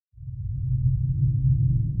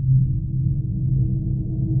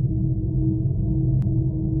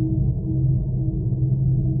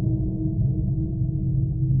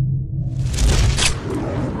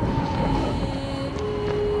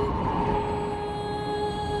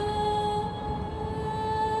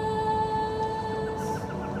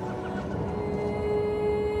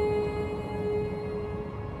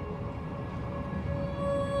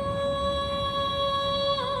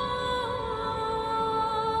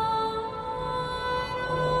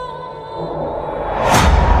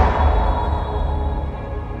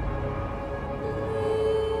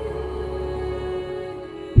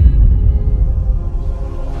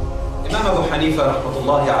Hanifa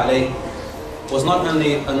rahmatullahi alayh was not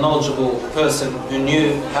only a knowledgeable person who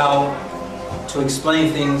knew how to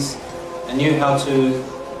explain things and knew how to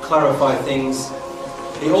clarify things,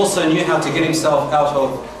 he also knew how to get himself out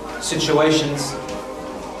of situations,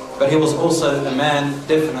 but he was also a man,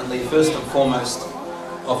 definitely, first and foremost,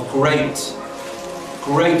 of great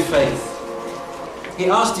faith. He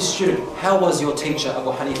asked his student, how was your teacher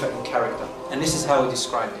Abu Hanifa in character? And this is how he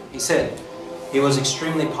described him. He said, he was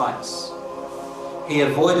extremely pious. He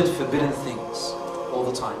avoided forbidden things all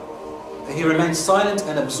the time. He remained silent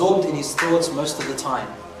and absorbed in his thoughts most of the time.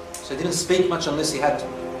 So he didn't speak much unless he had to.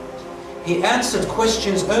 He answered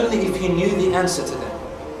questions only if he knew the answer to them.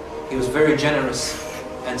 He was very generous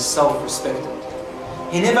and self-respected.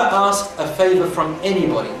 He never asked a favor from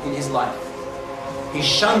anybody in his life. He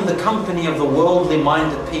shunned the company of the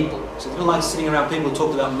worldly-minded people. So he didn't like sitting around people who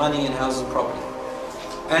talked about money and houses and property.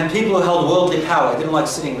 And people who held worldly power, he didn't like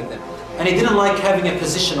sitting with them. And he didn't like having a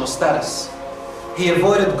position or status. He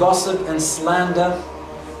avoided gossip and slander,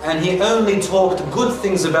 and he only talked good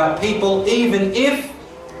things about people, even if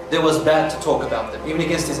there was bad to talk about them, even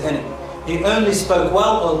against his enemy. He only spoke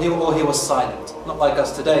well, or he was silent. Not like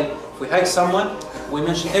us today. If we hate someone, we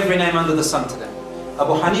mention every name under the sun to them.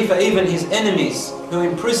 Abu Hanifa, even his enemies who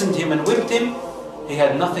imprisoned him and whipped him, he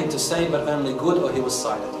had nothing to say but only good, or he was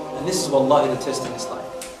silent. And this is wallahi the test in his life.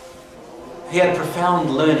 He had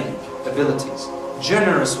profound learning abilities,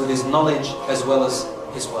 generous with his knowledge as well as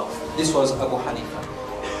his wealth. This was Abu Hanifa.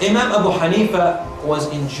 Imam Abu Hanifa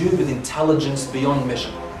was endued with intelligence beyond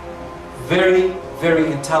measure. Very,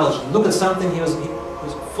 very intelligent. Look at something, he was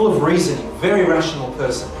full of reasoning, very rational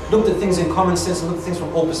person. Looked at things in common sense and looked at things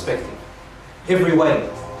from all perspectives. Every way.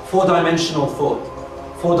 Four-dimensional thought.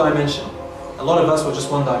 Four-dimensional. A lot of us were just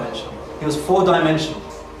one-dimensional. He was four-dimensional.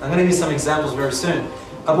 I'm going to give you some examples very soon.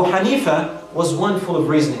 Abu Hanifa was one full of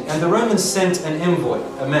reasoning, and the Romans sent an envoy,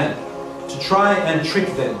 a man, to try and trick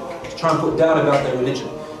them, to try and put doubt about their religion.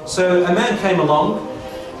 So a man came along,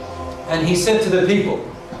 and he said to the people,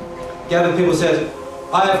 gathered people, said,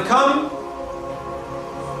 I have come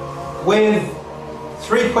with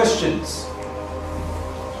 3 questions.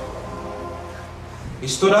 He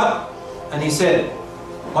stood up and he said,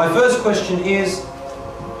 my first question is,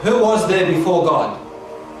 who was there before God?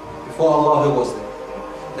 Before Allah, who was there?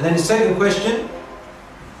 And then the second question,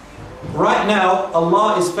 right now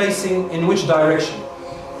Allah is facing in which direction?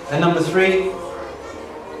 And number 3,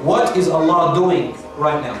 what is Allah doing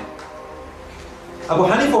right now? Abu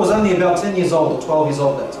Hanifa was only about 10 years old or 12 years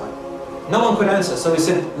old at that time. No one could answer, so he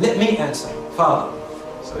said, let me answer, Father.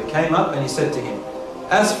 So he came up and he said to him,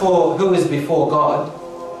 as for who is before God,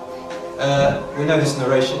 we know this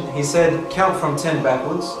narration, he said, count from 10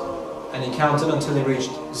 backwards, and he counted until he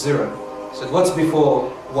reached 0. He said, what's before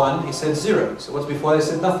 1? He said 0. So what's before? He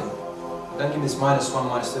said nothing. Don't give this -1,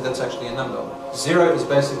 -2, that's actually a number. 0 is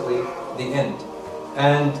basically the end.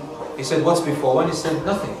 And he said, what's before 1? He said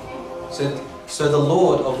nothing. He said, so the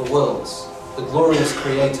Lord of the worlds, the glorious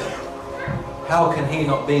Creator, how can He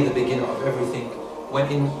not be the beginner of everything, when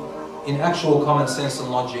in actual common sense and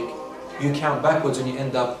logic, you count backwards and you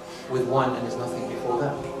end up with 1 and there's nothing before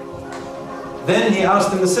that. Then he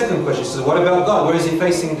asked him the second question. He says, what about God? Where is He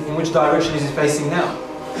facing? In which direction is He facing now?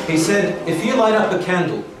 He said, if you light up a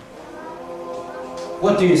candle,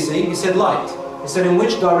 what do you see? He said, light. He said, in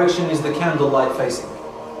which direction is the candle light facing?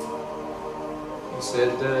 He said,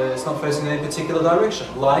 it's not facing in any particular direction.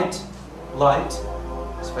 Light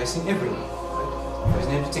is facing everywhere. Right?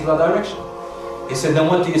 Facing in any particular direction. He said, then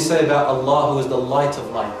what do you say about Allah, who is the light of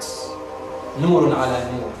lights? Nurun ala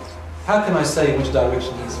nur. How can I say which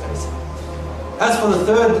direction He is facing? As for the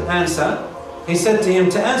third answer, he said to him,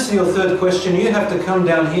 to answer your third question, you have to come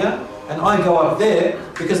down here and I go up there,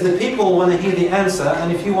 because the people want to hear the answer,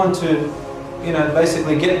 and if you want to,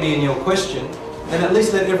 basically get me in your question, then at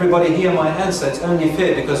least let everybody hear my answer. It's only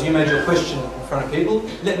fair because you made your question in front of people,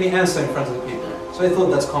 let me answer in front of the people. So he thought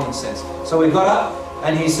that's common sense. So he got up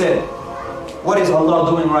and he said, what is Allah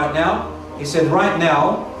doing right now? He said, right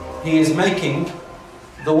now, He is making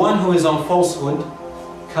the one who is on falsehood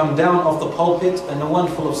come down off the pulpit, and the one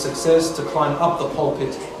full of success to climb up the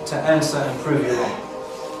pulpit to answer and prove you wrong.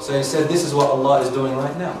 So he said, this is what Allah is doing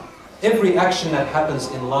right now. Every action that happens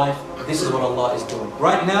in life, this is what Allah is doing.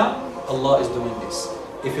 Right now, Allah is doing this.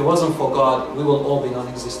 If it wasn't for God, we will all be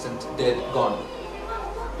non-existent, dead, gone.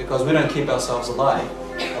 Because we don't keep ourselves alive.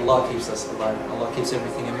 Allah keeps us alive. Allah keeps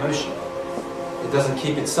everything in motion. It doesn't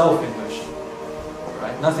keep itself in motion.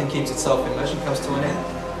 Right? Nothing keeps itself in motion, comes to an end.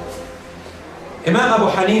 Imam Abu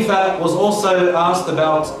Hanifa was also asked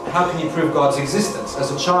about how can you prove God's existence. As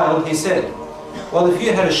a child, he said, well, if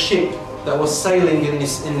you had a ship that was sailing in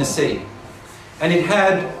the sea, and it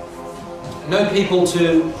had no people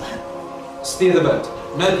to steer the boat,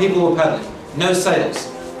 no people were paddling, no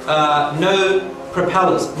sails, no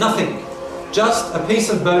propellers, nothing. Just a piece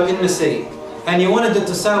of boat in the sea. And you wanted it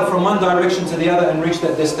to sail from one direction to the other and reach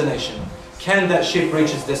that destination. Can that ship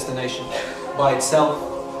reach its destination by itself?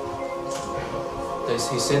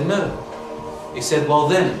 He said no. He said, well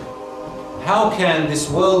then, how can this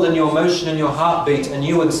world and your motion and your heartbeat and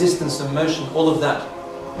your existence and motion, all of that,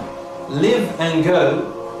 live and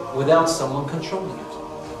go without someone controlling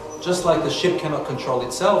it? Just like the ship cannot control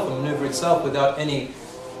itself and maneuver itself without any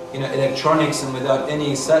electronics and without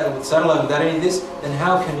any satellite, without any of this, then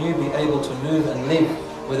how can you be able to move and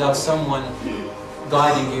live without someone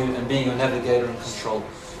guiding you and being your navigator and control?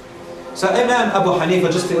 So Imam Abu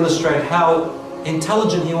Hanifa, just to illustrate how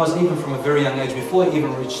intelligent he was even from a very young age, before he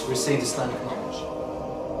even received Islamic knowledge.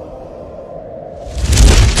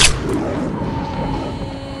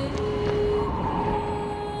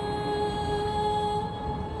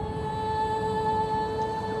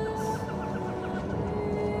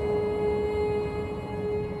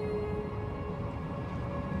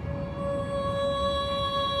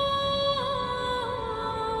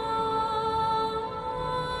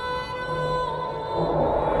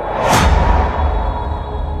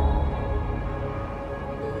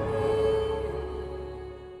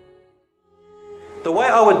 The way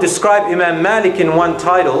I would describe Imam Malik in one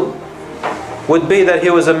title would be that he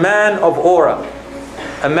was a man of aura,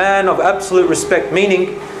 a man of absolute respect,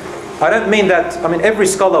 meaning, I don't mean that, every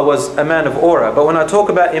scholar was a man of aura, but when I talk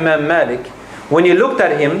about Imam Malik, when you looked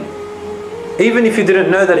at him, even if you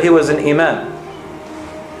didn't know that he was an Imam,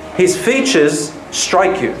 his features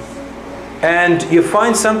strike you, and you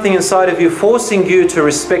find something inside of you forcing you to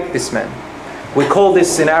respect this man. We call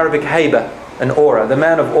this in Arabic hayba, an aura, the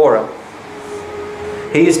man of aura.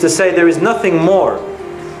 He used to say, there is nothing more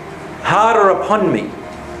harder upon me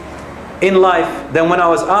in life than when I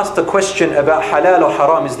was asked a question about halal or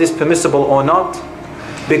haram, is this permissible or not?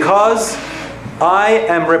 Because I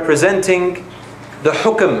am representing the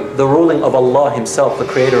hukm, the ruling of Allah Himself, the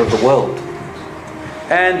creator of the world.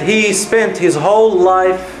 And he spent his whole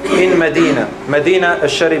life in Medina, Medina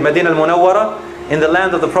al-Sharif, Medina al-Munawwara, in the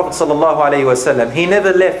land of the Prophet ﷺ. He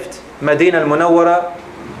never left Medina al-Munawwara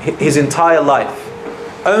his entire life.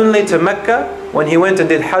 Only to Mecca when he went and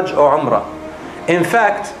did Hajj or Umrah. In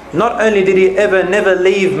fact, not only did he never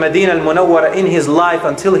leave Medina al-Munawwara in his life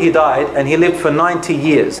until he died, and he lived for 90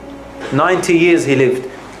 years. 90 years he lived.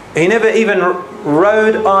 He never even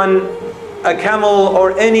rode on a camel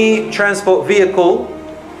or any transport vehicle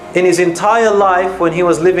in his entire life when he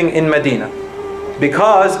was living in Medina.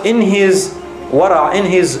 Because in his wara', in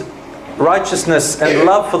his righteousness and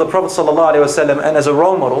love for the Prophet ﷺ and as a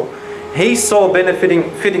role model, he saw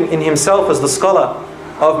fitting in himself as the scholar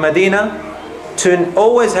of Medina to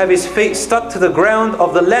always have his feet stuck to the ground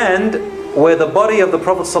of the land where the body of the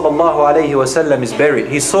Prophet ﷺ is buried.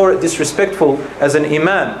 He saw it disrespectful as an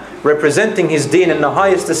imam representing his deen in the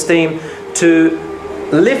highest esteem to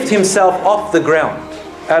lift himself off the ground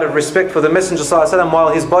out of respect for the Messenger ﷺ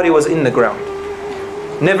while his body was in the ground.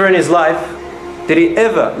 Never in his life did he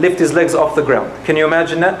ever lift his legs off the ground. Can you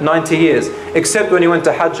imagine that? 90 years. Except when he went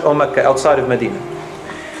to Hajj or Mecca outside of Medina.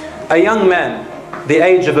 A young man, the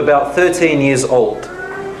age of about 13 years old,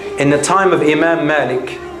 in the time of Imam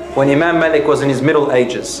Malik, when Imam Malik was in his middle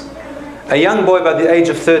ages. A young boy by the age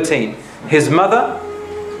of 13. His mother,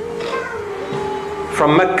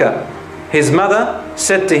 from Mecca, his mother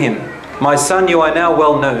said to him, "My son, you are now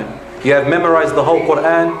well known. You have memorized the whole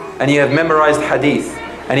Quran and you have memorized hadith.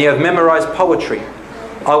 And you have memorized poetry.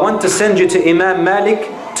 I want to send you to Imam Malik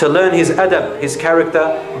to learn his adab, his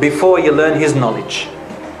character, before you learn his knowledge."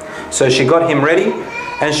 So she got him ready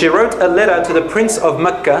and she wrote a letter to the Prince of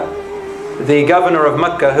Mecca, the governor of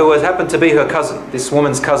Mecca, who happened to be her cousin, this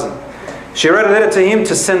woman's cousin. She wrote a letter to him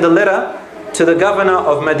to send a letter to the governor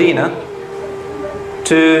of Medina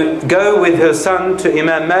to go with her son to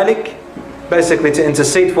Imam Malik, basically to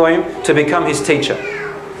intercede for him to become his teacher.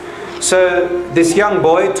 So this young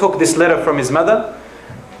boy took this letter from his mother,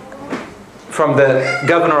 from the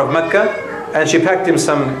governor of Mecca, and she packed him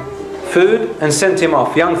some food and sent him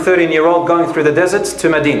off. Young 13-year-old going through the deserts to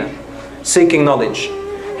Medina, seeking knowledge.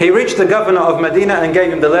 He reached the governor of Medina and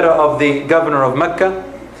gave him the letter of the governor of Mecca.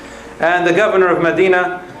 And the governor of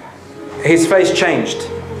Medina, his face changed.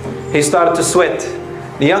 He started to sweat.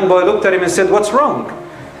 The young boy looked at him and said, "What's wrong?"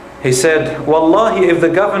 He said, "Wallahi, if the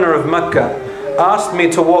governor of Mecca asked me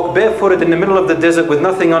to walk barefooted in the middle of the desert with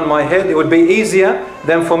nothing on my head, it would be easier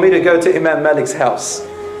than for me to go to Imam Malik's house,"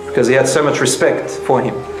 because he had so much respect for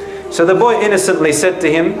him. So the boy innocently said to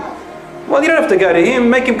him, "Well, you don't have to go to him,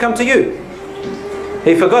 make him come to you."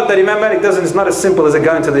 He forgot that Imam Malik it's not as simple as it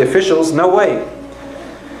going to the officials. No way.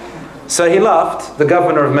 So he laughed. The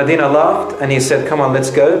governor of Medina laughed and he said, come on, let's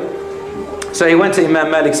go. So he went to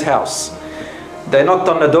Imam Malik's house. They knocked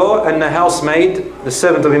on the door and the housemaid, the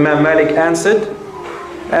servant of Imam Malik, answered,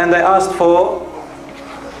 and they asked for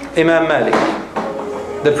Imam Malik,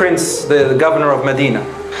 the prince, the governor of Medina.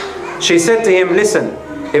 She said to him, listen,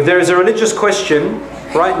 if there is a religious question,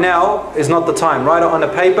 right now is not the time. Write it on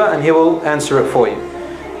a paper and he will answer it for you.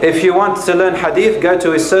 If you want to learn hadith, go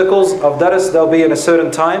to his circles of daras, they'll be in a certain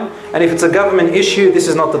time. And if it's a government issue, this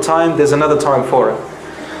is not the time, there's another time for it.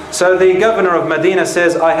 So the governor of Medina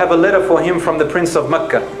says, I have a letter for him from the prince of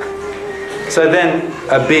Mecca. So then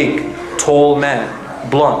a big, tall man,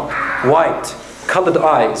 blonde, white, colored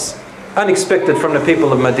eyes, unexpected from the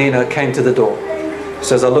people of Medina, came to the door. He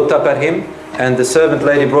says, I looked up at him and the servant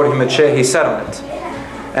lady brought him a chair, he sat on it.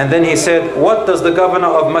 And then he said, what does the governor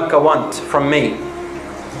of Mecca want from me?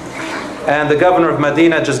 And the governor of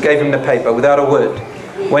Medina just gave him the paper without a word.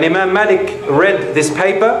 When Imam Malik read this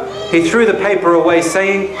paper, he threw the paper away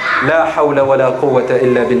saying, La hawla wa la quwwata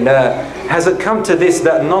illa billah. Has it come to this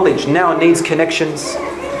that knowledge now needs connections?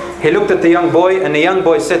 He looked at the young boy and the young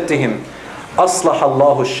boy said to him, Aslah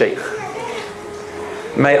Allahu shaykh.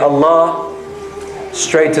 May Allah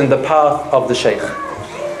straighten the path of the shaykh.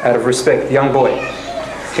 Out of respect, young boy.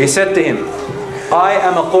 He said to him, I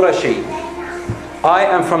am a Qurashi. I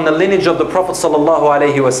am from the lineage of the Prophet sallallahu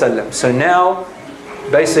alaihi wasallam. So now,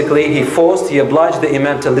 basically, he obliged the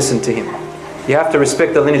Imam to listen to him. You have to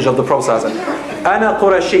respect the lineage of the Prophet sallallahu alaihi wasallam. Ana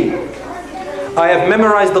Qurashi. I have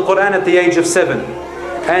memorized the Quran at the age of 7.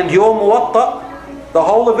 And your Muwatta, the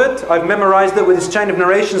whole of it, I've memorized it with its chain of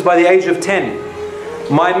narrations by the age of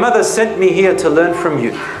 10. My mother sent me here to learn from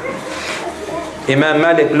you. Imam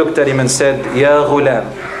Malik looked at him and said, Ya ghulam,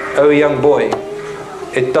 O young boy,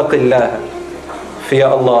 ittaqillah, fear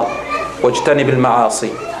Allah, wajtanib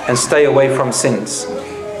al-ma'asi, and stay away from sins.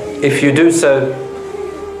 If you do so,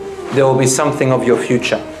 there will be something of your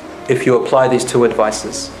future if you apply these two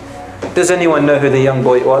advices. Does anyone know who the young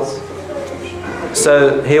boy was?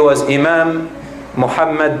 So he was Imam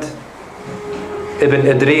Muhammad ibn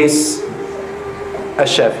Idris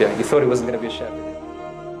al-Shafi'i. You thought he wasn't going to be a Shafi'i.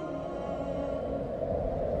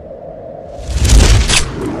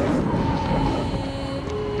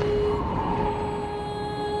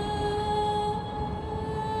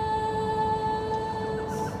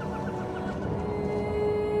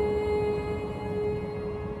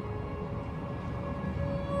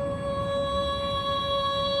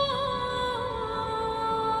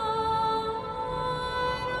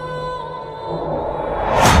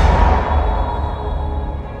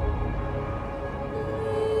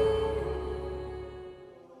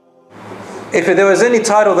 If there was any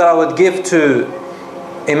title that I would give to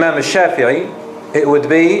Imam al-Shafi'i, it would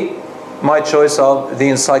be my choice of the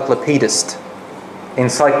encyclopedist.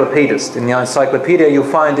 Encyclopedist. In the encyclopedia you'll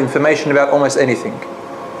find information about almost anything.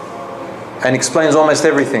 And explains almost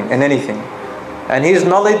everything and anything. And his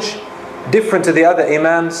knowledge, different to the other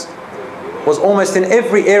Imams, was almost in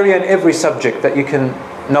every area and every subject that you can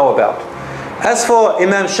know about. As for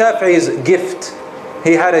Imam Shafi'i's gift,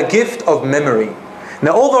 he had a gift of memory.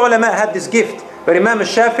 Now all the ulama had this gift, but Imam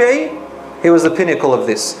al-Shafi'i, he was the pinnacle of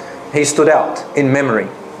this. He stood out in memory.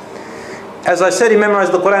 As I said, he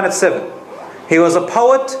memorized the Quran at 7. He was a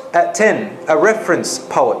poet at 10, a reference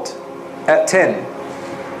poet at 10.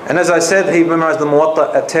 And as I said, he memorized the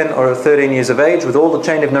Muwatta at 10 or 13 years of age with all the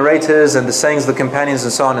chain of narrators and the sayings of the companions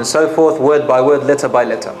and so on and so forth, word by word, letter by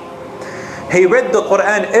letter. He read the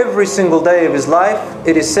Quran every single day of his life.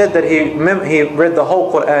 It is said that he read the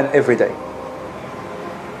whole Quran every day.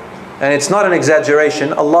 And it's not an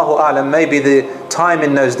exaggeration. Allahu A'lam, maybe the time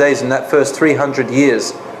in those days, in that first 300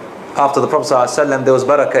 years after the Prophet ﷺ, there was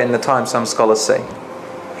barakah in the time, some scholars say.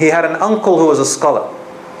 He had an uncle who was a scholar.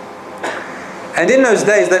 And in those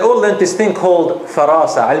days, they all learned this thing called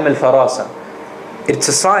farasa, ilm al-farasa. It's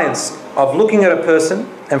a science of looking at a person,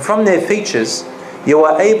 and from their features, you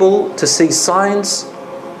are able to see signs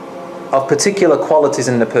of particular qualities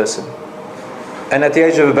in the person. And at the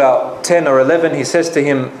age of about 10 or 11, he says to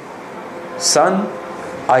him, Son,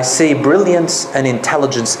 I see brilliance and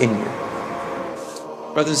intelligence in you.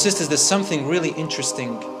 Brothers and sisters, there's something really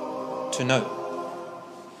interesting to know.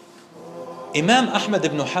 Imam Ahmad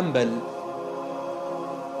ibn Hanbal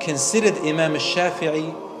considered Imam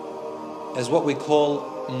al-Shafi'i as what we call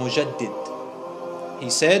mujaddid. He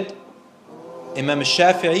said, Imam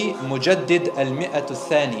al-Shafi'i mujaddid al-mi'atu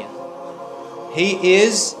thaniya. He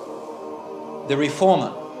is the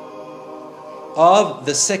reformer of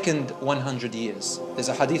the second 100 years. There's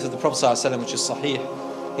a hadith of the Prophet ﷺ which is sahih.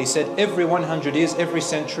 He said every 100 years, every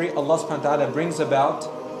century, Allah subhanahu wa ta'ala brings about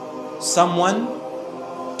someone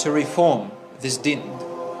to reform this din,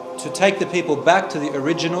 to take the people back to the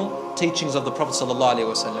original teachings of the Prophet sallallahu alaihi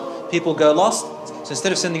wasallam. People go lost, so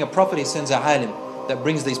instead of sending a prophet, he sends a alim that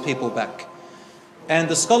brings these people back. And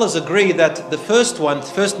the scholars agree that the first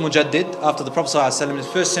mujaddid after the Prophet sallallahu alaihi wasallam in the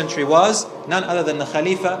first century was none other than the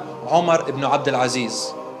Khalifa Umar ibn Abdul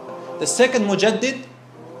Aziz. The second mujaddid,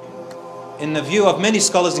 in the view of many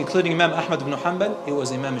scholars including Imam Ahmad ibn Hanbal, it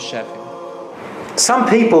was Imam al-Shafi'i. Some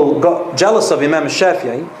people got jealous of Imam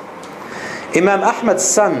al-Shafi'i. Imam Ahmad's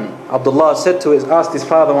son Abdullah asked his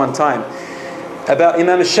father one time about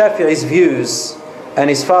Imam al-Shafi'i's views, and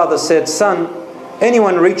his father said, "Son,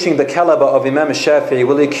 anyone reaching the caliber of Imam al-Shafi'i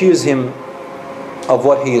will accuse him of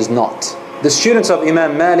what he is not." The students of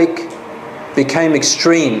Imam Malik became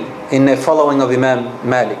extreme in their following of Imam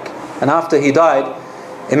Malik, and after he died,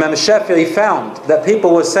 Imam al-Shafi'i found that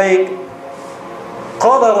people were saying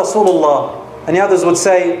 "Qala Rasulullah," and the others would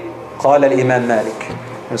say "Qala al-Imam Malik."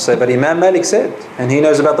 And say, but Imam Malik said, and he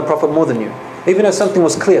knows about the Prophet more than you, even though something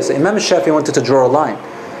was clear. So Imam al-Shafi'i wanted to draw a line,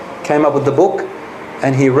 came up with the book,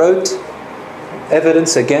 and he wrote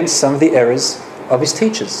evidence against some of the errors of his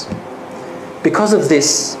teachers. Because of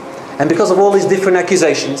this, and because of all these different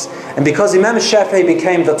accusations, and because Imam al-Shafi'i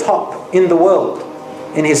became the top in the world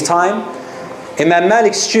in his time, Imam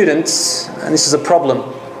Malik's students, and this is a problem,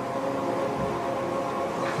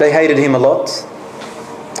 they hated him a lot,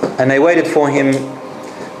 and they waited for him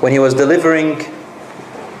when he was delivering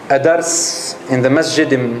a dars in the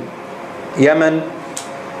masjid in Yemen.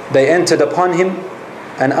 They entered upon him,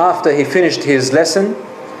 and after he finished his lesson,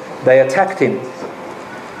 they attacked him.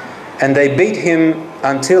 And they beat him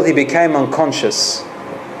until he became unconscious.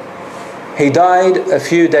 He died a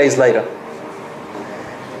few days later.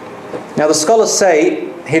 Now the scholars say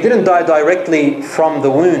he didn't die directly from the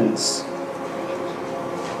wounds.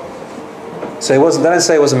 So they don't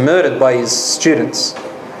say he was murdered by his students.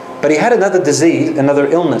 But he had another disease, another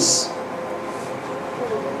illness,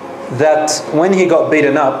 that when he got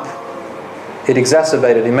beaten up, it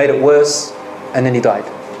exacerbated, it made it worse, and then he died.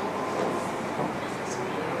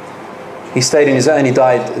 He stayed in his own, he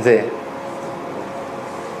died there.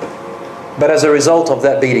 But as a result of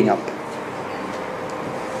that beating up,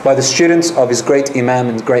 by the students of his great Imam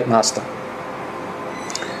and great master.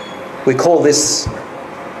 We call this,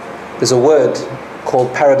 there's a word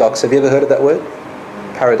called paradox. Have you ever heard of that word?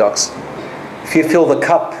 Paradox. If you fill the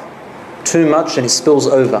cup too much and it spills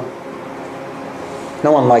over,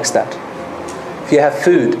 no one likes that. If you have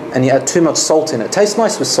food and you add too much salt in it, it tastes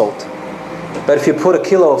nice with salt. But if you put a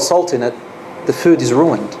kilo of salt in it, the food is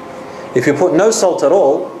ruined. If you put no salt at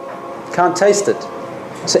all, you can't taste it.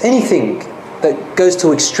 So anything that goes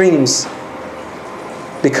to extremes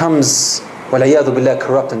becomes, وَالْعِيَاذُ بِاللَّهِ,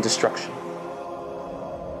 corrupt and destruction.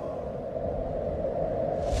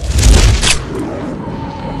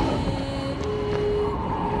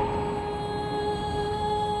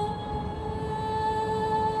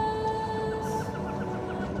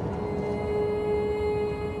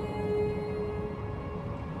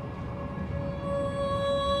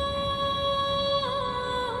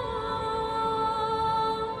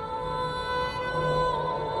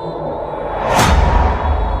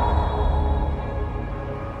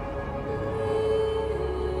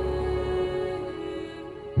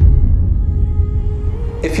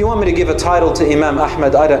 If you want me to give a title to Imam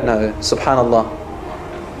Ahmad, I don't know, subhanallah.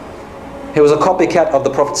 He was a copycat of the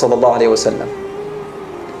Prophet sallallahu alaihi wasallam.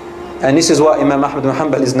 And this is what Imam Ahmad ibn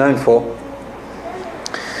Hanbal is known for.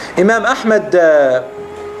 Imam Ahmad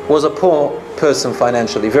was a poor person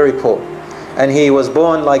financially, very poor. And he was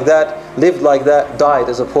born like that, lived like that, died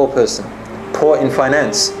as a poor person. Poor in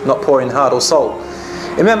finance, not poor in heart or soul.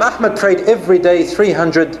 Imam Ahmad prayed every day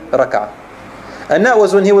 300 rak'ah. And that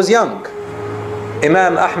was when he was young.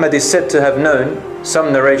 Imam Ahmad is said to have known,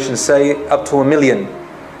 some narrations say, up to 1 million.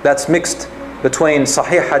 That's mixed between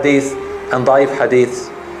Sahih Hadith and Da'if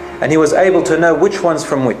Hadith. And he was able to know which one's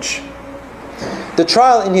from which. The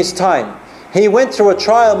trial in his time, he went through a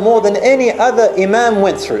trial more than any other Imam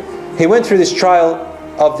went through. He went through this trial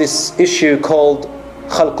of this issue called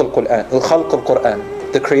Khalq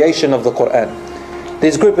al-Quran, the creation of the Quran.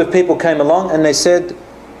 This group of people came along and they said,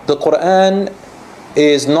 the Quran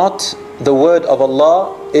is not the word of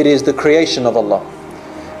Allah, it is the creation of Allah.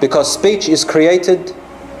 Because speech is created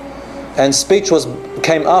and speech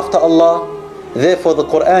came after Allah, therefore the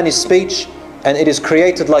Quran is speech and it is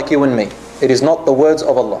created like you and me. It is not the words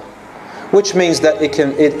of Allah. Which means that it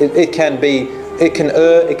can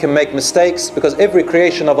err, it can make mistakes, because every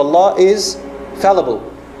creation of Allah is fallible.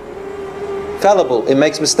 fallible, it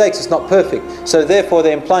makes mistakes, it's not perfect. So therefore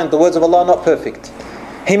they're implying the words of Allah are not perfect.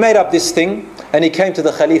 He made up this thing and he came to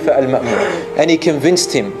the Khalifa al-Ma'mun and he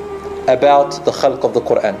convinced him about the khalq of the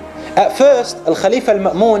Quran. At first, Al-Khalifa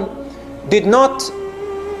al-Ma'mun did not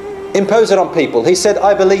impose it on people. He said,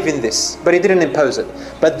 I believe in this, but he didn't impose it.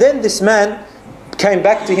 But then this man came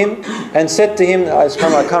back to him and said to him, I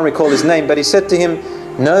can't recall his name, but he said to him,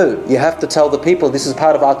 no, you have to tell the people this is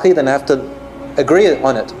part of Aqeedah and I have to agree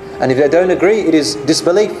on it. And if they don't agree, it is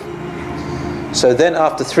disbelief. So then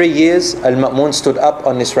after 3 years, Al-Ma'mun stood up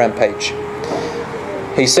on this rampage.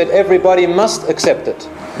 He said everybody must accept it.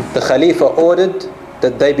 The Khalifa ordered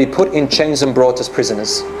that they be put in chains and brought as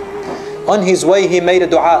prisoners. On his way he made a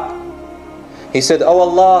dua. He said, Oh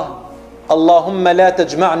Allah, Allahumma la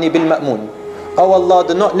tajma'ni bil Ma'mun. Oh Allah,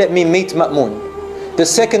 do not let me meet Ma'mun. The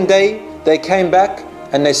second day they came back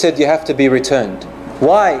and they said you have to be returned.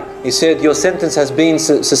 Why? He said your sentence has been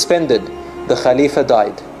suspended. The Khalifa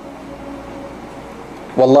died.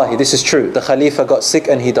 Wallahi, this is true. The Khalifa got sick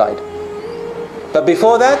and he died. But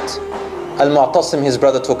before that, Al-Mu'tasim, his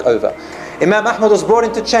brother, took over. Imam Ahmad was brought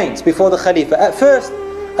into chains before the Khalifa. At first,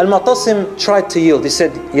 Al-Mu'tasim tried to yield. He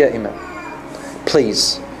said, Ya Imam,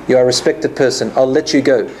 please, you are a respected person. I'll let you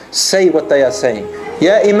go. Say what they are saying.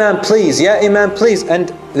 Ya Imam, please. Ya Imam, please.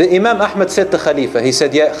 And the Imam Ahmad said to Khalifa, he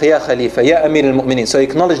said, Ya Khalifa, Ya Amir al-Mu'mineen. So he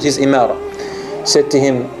acknowledged his imara. Said to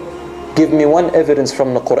him, give me one evidence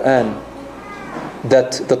from the Quran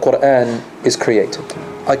that the Quran is created.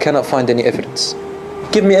 I cannot find any evidence.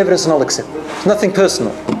 Give me evidence and I'll accept. Nothing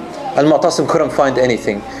personal. Al-Mu'tasim couldn't find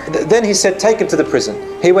anything. Then he said, take him to the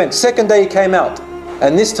prison. He went. Second day he came out.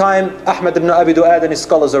 And this time, Ahmad ibn Abi Du'ad and his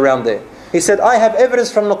scholars around there. He said, I have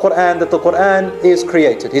evidence from the Quran that the Quran is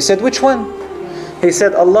created. He said, which one? He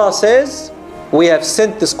said, Allah says, we have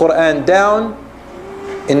sent this Quran down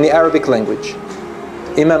in the Arabic language.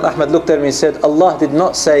 Imam Ahmad looked at him and said, Allah did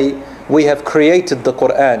not say, we have created the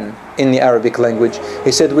Quran in the Arabic language.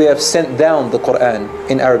 He said, we have sent down the Quran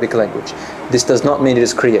in Arabic language. This does not mean it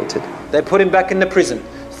is created. They put him back in the prison.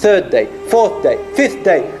 Third day, fourth day, fifth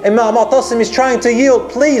day. Imam Mu'tasim is trying to yield.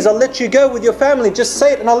 Please, I'll let you go with your family. Just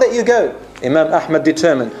say it and I'll let you go. Imam Ahmad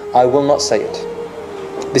determined, I will not say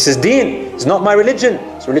it. This is deen. It's not my religion.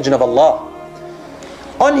 It's the religion of Allah.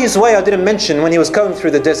 On his way, I didn't mention when he was going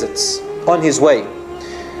through the deserts. On his way,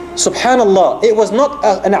 subhanallah, it was not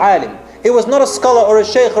an alim. It was not a scholar or a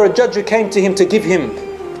shaykh or a judge who came to him to give him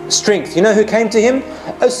strength. You know who came to him?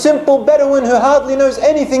 A simple Bedouin who hardly knows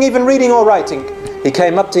anything, even reading or writing. He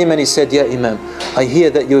came up to him and he said, Ya Imam, I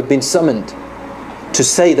hear that you have been summoned to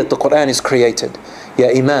say that the Quran is created. Ya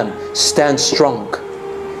Imam, stand strong.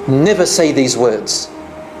 Never say these words.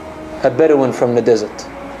 A Bedouin from the desert.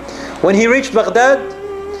 When he reached Baghdad,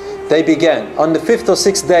 they began. On the 5th or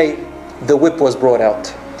 6th day, the whip was brought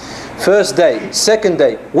out. First day, second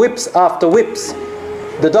day, whips after whips.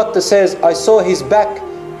 The doctor says, I saw his back.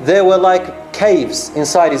 There were like caves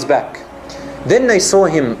inside his back. Then they saw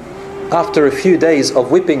him after a few days of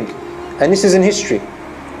whipping. And this is in history.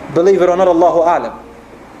 Believe it or not, Allahu A'lam.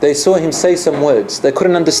 They saw him say some words. They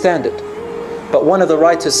couldn't understand it. But one of the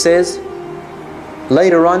writers says,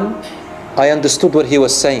 later on, I understood what he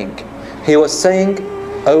was saying. He was saying,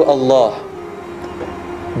 Oh Allah,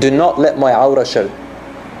 do not let my awrah show.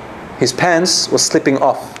 His pants were slipping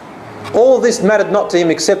off. All this mattered not to him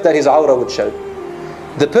except that his awrah would show.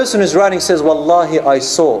 The person who's writing says, Wallahi, I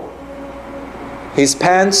saw his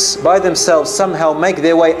pants by themselves somehow make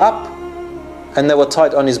their way up and they were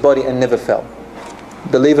tight on his body and never fell.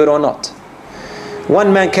 Believe it or not.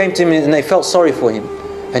 One man came to him and they felt sorry for him.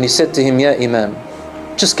 And he said to him, Ya Imam,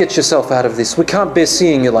 just get yourself out of this. We can't bear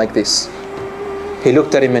seeing you like this. He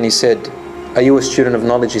looked at him and he said, are you a student of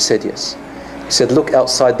knowledge? He said, yes. He said, look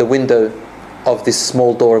outside the window of this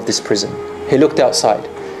small door of this prison. He looked outside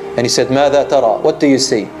and he said, ماذا ترى? What do you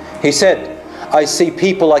see? He said, I see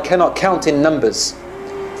people I cannot count in numbers.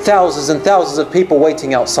 Thousands and thousands of people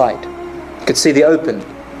waiting outside. You could see the open.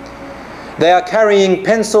 They are carrying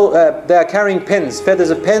pens, feathers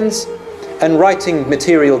of pens, and writing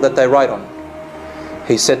material that they write on.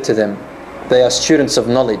 He said to them, they are students of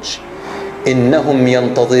knowledge. إنهم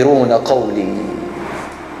ينتظرون قولي.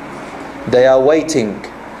 They are waiting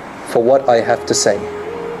for what I have to say.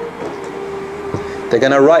 They're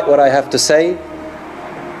going to write what I have to say,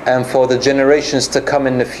 and for the generations to come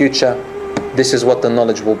in the future, this is what the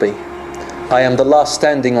knowledge will be. I am the last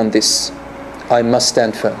standing on this. I must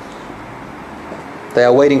stand firm. They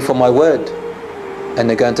are waiting for my word, and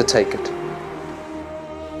they're going to take it.